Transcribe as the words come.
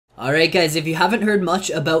Alright guys, if you haven't heard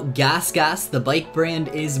much about GasGas, the bike brand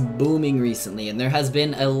is booming recently, and there has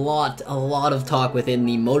been a lot of talk within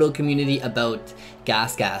the moto community about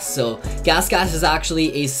GasGas. So GasGas is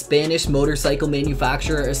actually a Spanish motorcycle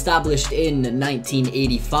manufacturer established in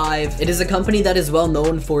 1985. It is a company that is well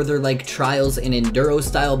known for their trials and enduro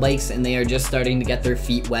style bikes, and they are just starting to get their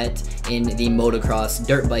feet wet in the motocross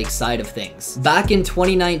dirt bike side of things. Back in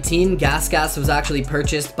 2019, GasGas was actually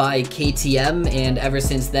purchased by KTM, and ever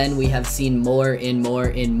since then we have seen more and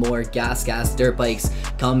more GasGas dirt bikes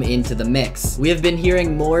come into the mix. We have been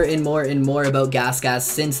hearing more and more about GasGas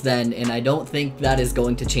since then, and I don't think that is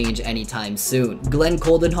going to change anytime soon. Glenn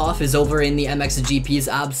Coldenhoff is over in the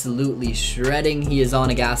MXGPs absolutely shredding. He is on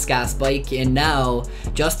a GasGas bike, and now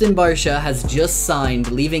Justin Barcia has just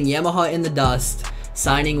signed, leaving Yamaha in the dust,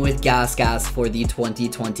 signing with GasGas for the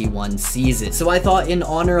 2021 season. So I thought in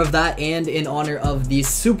honor of that and in honor of the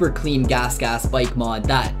super clean GasGas bike mod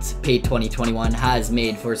that Pay 2021 has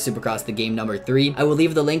made for Supercross the game number 3, I will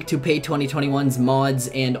leave the link to Pay 2021's mods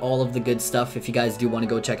and all of the good stuff if you guys do want to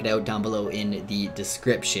go check it out down below in the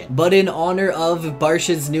description. But in honor of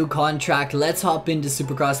Barcia's new contract, let's hop into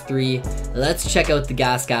Supercross 3, let's check out the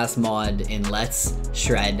GasGas mod, and let's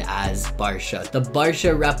shred as Barcia. The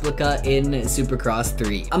Barcia Replica in Supercross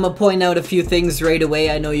 3. I'm gonna point out a few things right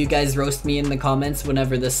away. I know you guys roast me in the comments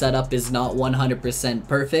whenever the setup is not 100%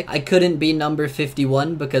 perfect. I couldn't be number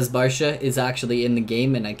 51 because Barcia is actually in the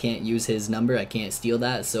game and I can't use his number. I can't steal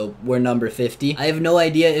that, so we're number 50. I have no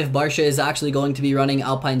idea if Barcia is actually going to be running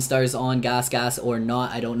Alpine Stars on GasGas or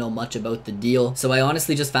not. I don't know much about the deal. So I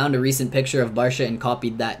honestly just found a recent picture of Barcia and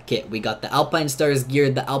copied that kit. We got the Alpine Stars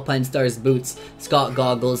gear, the Alpine Stars boots, Scott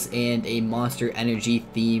goggles, and a Monster Energy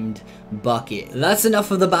themed bucket. That's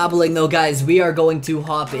enough of the babbling though, guys. We are going to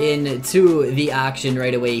hop into the action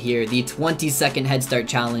right away here. The 20-second head start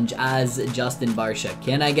challenge as Justin Barcia.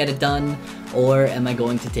 Can I get it done, or am I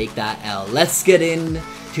going to take that L? Let's get in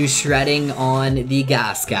to shredding on the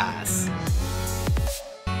GasGas.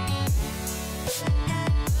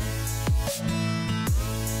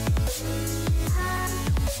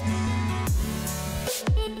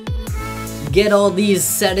 Get all these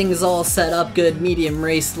settings all set up good, medium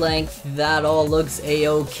race length, that all looks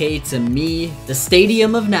a-okay to me. The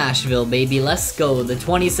Stadium of Nashville, baby, let's go. The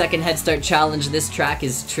 20-second head start challenge, this track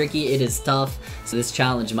is tricky, it is tough, so this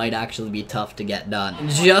challenge might actually be tough to get done.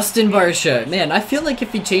 Justin Barcia, man, I feel like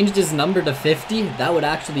if he changed his number to 50, that would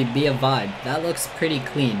actually be a vibe. That looks pretty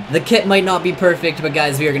clean. The kit might not be perfect, but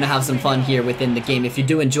guys, we are gonna have some fun here within the game. If you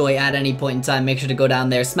do enjoy at any point in time, make sure to go down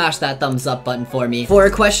there, smash that thumbs up button for me. For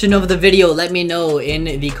a question of the video, let me know in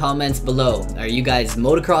the comments below. Are you guys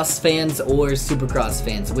motocross fans or Supercross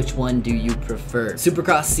fans? Which one do you prefer?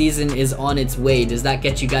 Supercross season is on its way. Does that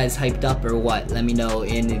get you guys hyped up or what? Let me know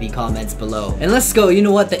in the comments below. And let's go. You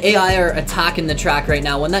know what? The AI are attacking the track right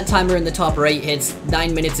now. When that timer in the top right hits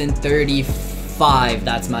 9 minutes and 35,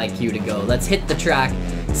 that's my cue to go. Let's hit the track,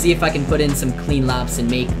 see if I can put in some clean laps and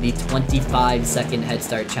make the 25-second head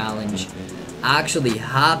start challenge actually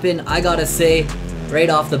happen. I gotta say, right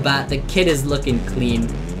off the bat, the kit is looking clean,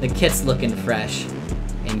 the kit's looking fresh,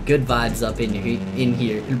 and good vibes up in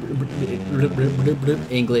here.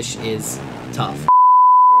 English is tough.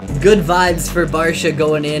 Good vibes for Barcia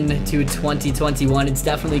going into 2021. It's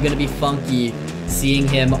definitely going to be funky seeing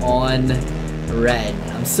him on red.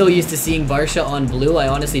 I'm so used to seeing Barcia on blue, I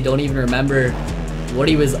honestly don't even remember what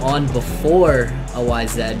he was on before a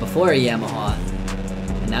YZ, before a Yamaha.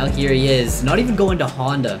 And now here he is, not even going to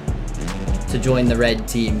Honda to join the red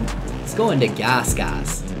team. It's going to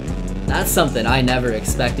GasGas. That's something I never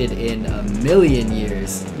expected in a million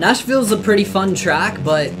years. Nashville's a pretty fun track,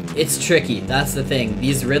 but it's tricky. That's the thing.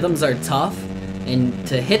 These rhythms are tough, and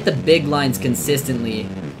to hit the big lines consistently,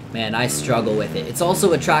 man, I struggle with it. It's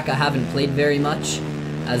also a track I haven't played very much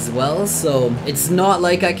as well, so it's not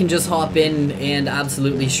like I can just hop in and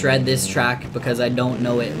absolutely shred this track because I don't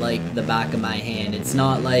know it like the back of my hand. It's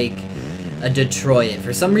not like a Detroit.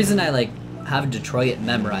 For some reason I have Detroit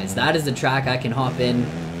memorized. That is the track I can hop in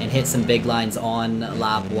and hit some big lines on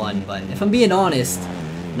lap 1. But if I'm being honest,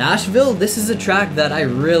 Nashville, this is a track that I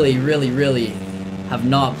really have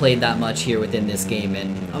not played that much here within this game,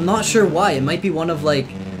 and I'm not sure why. It might be one of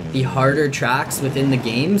the harder tracks within the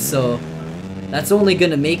game, so that's only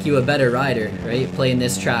gonna make you a better rider, right? Playing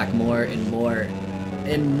this track more and more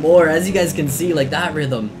and more. As you guys can see, that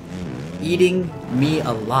rhythm eating me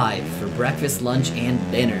alive for breakfast, lunch, and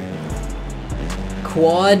dinner.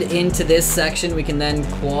 Quad into this section, we can then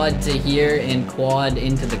quad to here and quad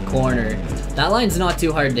into the corner. That line's not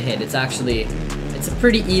too hard to hit. It's a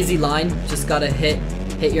pretty easy line. Just gotta hit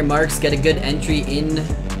your marks, get a good entry in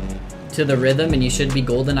to the rhythm and you should be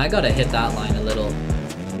golden. I gotta hit that line a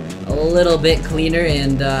little bit cleaner,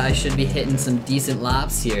 and I should be hitting some decent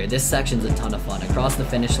laps here. This section's a ton of fun. Across the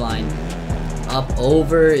finish line, up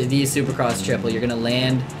over the Supercross triple. You're gonna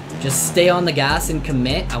land, just stay on the gas and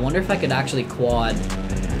commit. I wonder if I could actually quad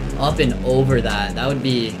up and over that. That would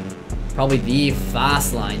be probably the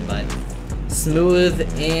fast line, but smooth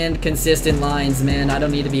and consistent lines, man. I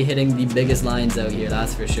don't need to be hitting the biggest lines out here,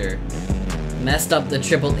 that's for sure. Messed up the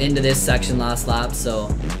triple into this section last lap,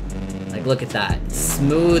 so like look at that.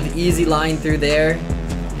 Smooth, easy line through there,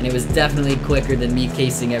 and it was definitely quicker than me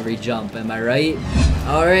casing every jump, am I right?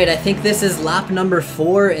 Alright, I think this is lap number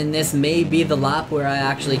 4, and this may be the lap where I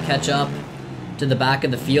actually catch up to the back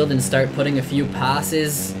of the field and start putting a few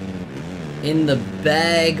passes in the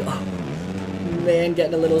bag. Oh, man,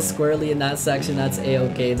 getting a little squirrely in that section. That's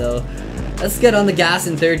a-okay though. Let's get on the gas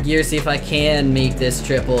in 3rd gear, see if I can make this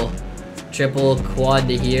triple quad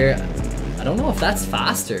to here. I don't know if that's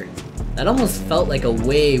faster. That almost felt like a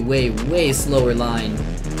way slower line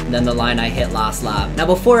than the line I hit last lap. Now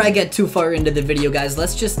before I get too far into the video, guys,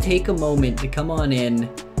 let's just take a moment to come on in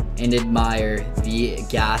and admire the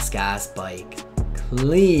GasGas bike.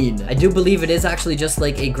 Clean. I do believe it is actually just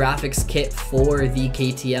like a graphics kit for the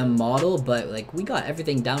KTM model, but like we got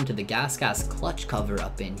everything down to the GasGas clutch cover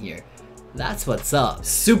up in here. That's what's up.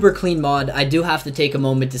 Super clean mod. I do have to take a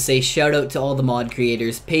moment to say shout out to all the mod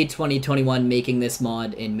creators. Paid2021 making this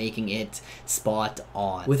mod and making it spot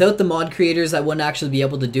on. Without the mod creators, I wouldn't actually be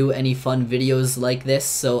able to do any fun videos like this,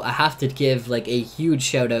 so I have to give like a huge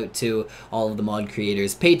shout out to all of the mod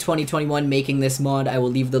creators. Paid2021 making this mod. I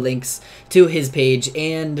will leave the links to his page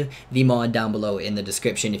and the mod down below in the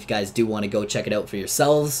description if you guys do want to go check it out for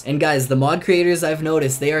yourselves. And guys, the mod creators, I've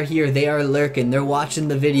noticed they are here, they are lurking, they're watching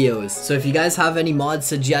the videos. So if you guys have any mod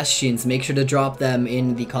suggestions, make sure to drop them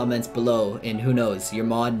in the comments below, and who knows, your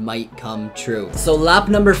mod might come true. So lap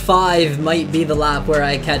number 5 might be the lap where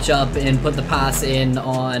I catch up and put the pass in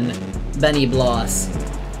on Benny Bloss.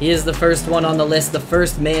 He is the first one on the list, the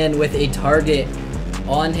first man with a target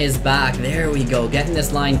on his back. There we go, getting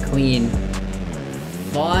this line clean.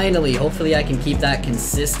 Finally, hopefully I can keep that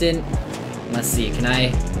consistent. Let's see, can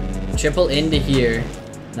I triple into here?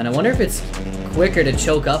 And I wonder if it's quicker to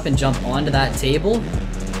choke up and jump onto that table.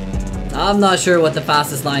 I'm not sure what the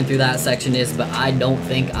fastest line through that section is, but I don't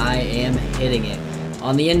think I am hitting it.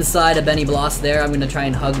 On the inside of Benny Bloss there, I'm going to try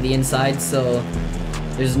and hug the inside so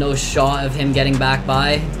there's no shot of him getting back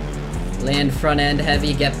by. Land front end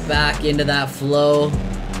heavy, get back into that flow.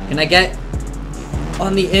 Can I get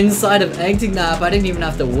on the inside of Eggnap? I didn't even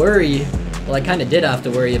have to worry. Well, I kind of did have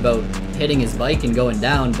to worry about hitting his bike and going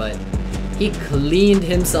down, but he cleaned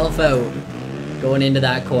himself out going into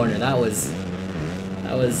that corner. That was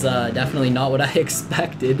definitely not what I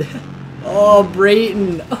expected. Oh,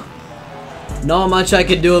 Brayton. Not much I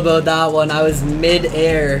could do about that one. I was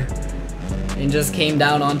mid-air and just came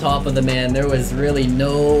down on top of the man. There was really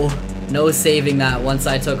no saving that once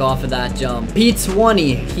I took off of that jump.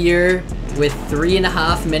 P20 here with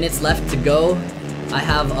 3.5 minutes left to go. I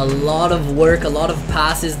have a lot of work, a lot of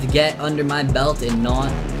passes to get under my belt, and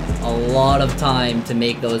not a lot of time to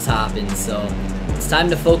make those happen. So it's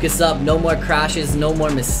time to focus up. No more crashes, no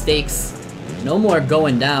more mistakes, no more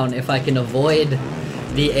going down if I can avoid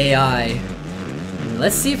the AI.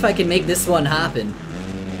 Let's see if I can make this one happen.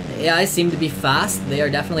 The AI seem to be fast. They are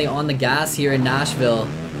definitely on the gas here in Nashville.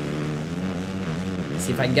 Let's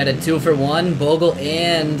see if I can get a 2-for-1. Bogle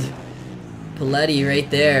and Paletti right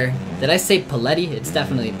there. Did I say Paletti? It's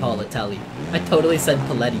definitely Politelli. I totally said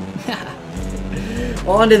Paletti.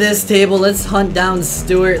 Onto this table, let's hunt down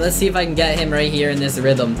Stewart. Let's see if I can get him right here in this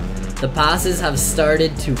rhythm. The passes have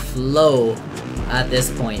started to flow at this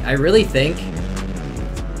point. I really think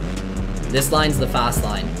this line's the fast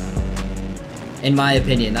line. In my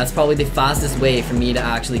opinion, that's probably the fastest way for me to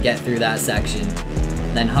actually get through that section.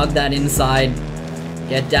 Then hug that inside,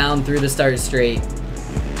 get down through the start straight.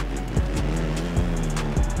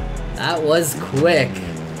 That was quick.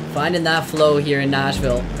 Finding that flow here in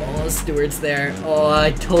Nashville. Oh, Stewart's there. Oh,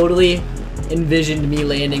 I totally envisioned me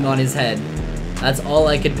landing on his head. That's all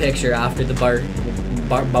I could picture after the bar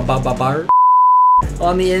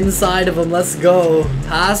on the inside of him. Let's go.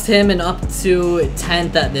 Past him and up to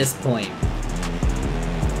 10th at this point.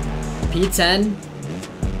 P10.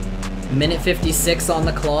 Minute 56 on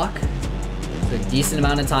the clock. So a decent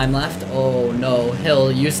amount of time left. Oh no,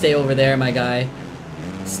 Hill, you stay over there, my guy.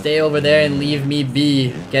 Stay over there and leave me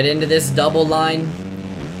be. Get into this double line.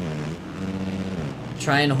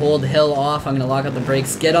 Try and hold Hill off. I'm going to lock up the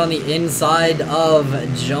brakes. Get on the inside of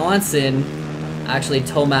Johnson. Actually,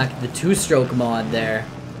 Tomac, the 2-stroke mod there.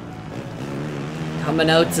 coming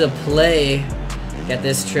out to play. Get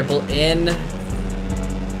this triple in.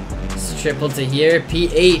 This triple to here.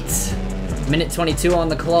 P8. Minute 22 on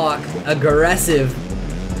the clock. Aggressive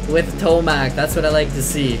with Tomac. That's what I like to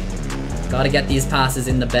see. Gotta get these passes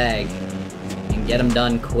in the bag and get them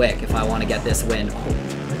done quick if I want to get this win. Oh.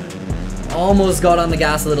 Almost got on the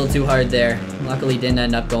gas a little too hard there. Luckily didn't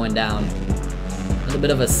end up going down. A little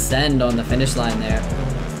bit of a send on the finish line there.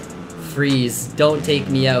 Freeze. Don't take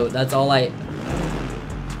me out. That's all I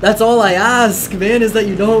ask, man, is that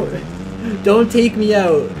you don't take me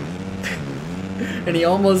out. And he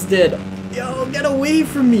almost did. Yo, get away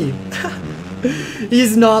from me.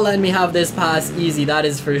 He's not letting me have this pass easy, that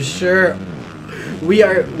is for sure. We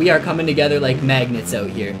are coming together like magnets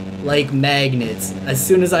out here. Like magnets. As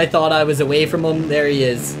soon as I thought I was away from him, there he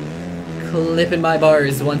is. Clipping my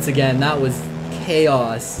bars once again. That was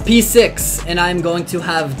chaos. P6, and I'm going to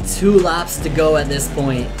have 2 laps to go at this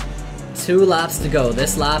point. 2 laps to go.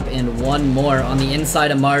 This lap and 1 more on the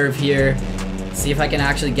inside of Marv here. See if I can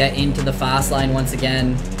actually get into the fast line once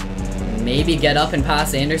again. Maybe get up and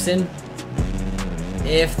pass Anderson.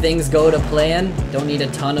 If things go to plan, don't need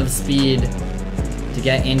a ton of speed to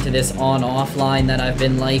get into this on-off line that I've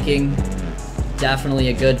been liking. Definitely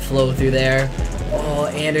a good flow through there. Oh,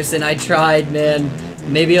 Anderson, I tried, man.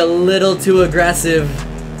 Maybe a little too aggressive.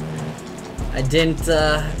 I didn't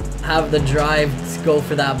have the drive to go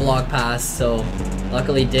for that block pass, so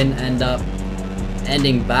luckily didn't end up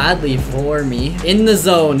ending badly for me. In the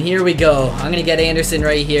zone, here we go. I'm gonna get Anderson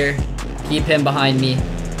right here. Keep him behind me.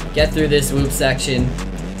 Get through this whoop section.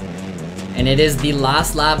 And it is the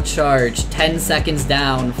last lap charge. 10 seconds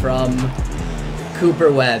down from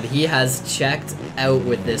Cooper Webb. He has checked out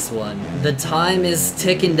with this one. The time is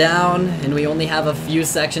ticking down, and we only have a few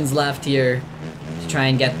sections left here to try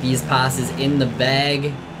and get these passes in the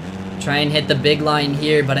bag. Try and hit the big line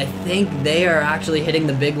here, but I think they are actually hitting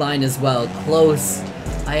the big line as well. Close.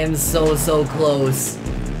 I am so close.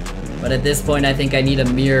 But at this point, I think I need a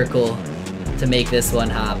miracle to make this one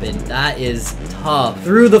happen. That is tough.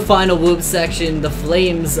 Through the final whoop section, the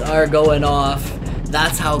flames are going off.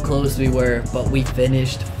 That's how close we were, but we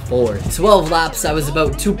finished 4th. 12 laps, I was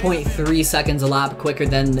about 2.3 seconds a lap quicker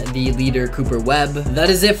than the leader Cooper Webb. That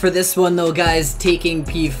is it for this one though, guys. Taking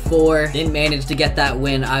P4. Didn't manage to get that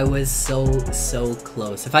win. I was so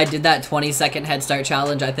close. If I did that 20-second head start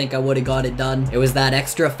challenge, I think I would have got it done. It was that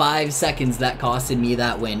extra 5 seconds that costed me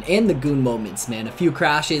that win. And the goon moments, man. A few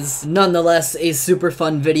crashes. Nonetheless, a super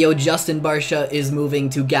fun video. Justin Barcia is moving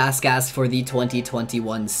to GasGas for the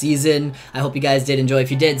 2021 season. I hope you guys did enjoy.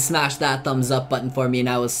 If you did, smash that thumbs up button for me, and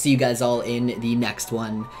I will see you guys all in the next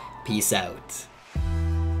one. Peace out.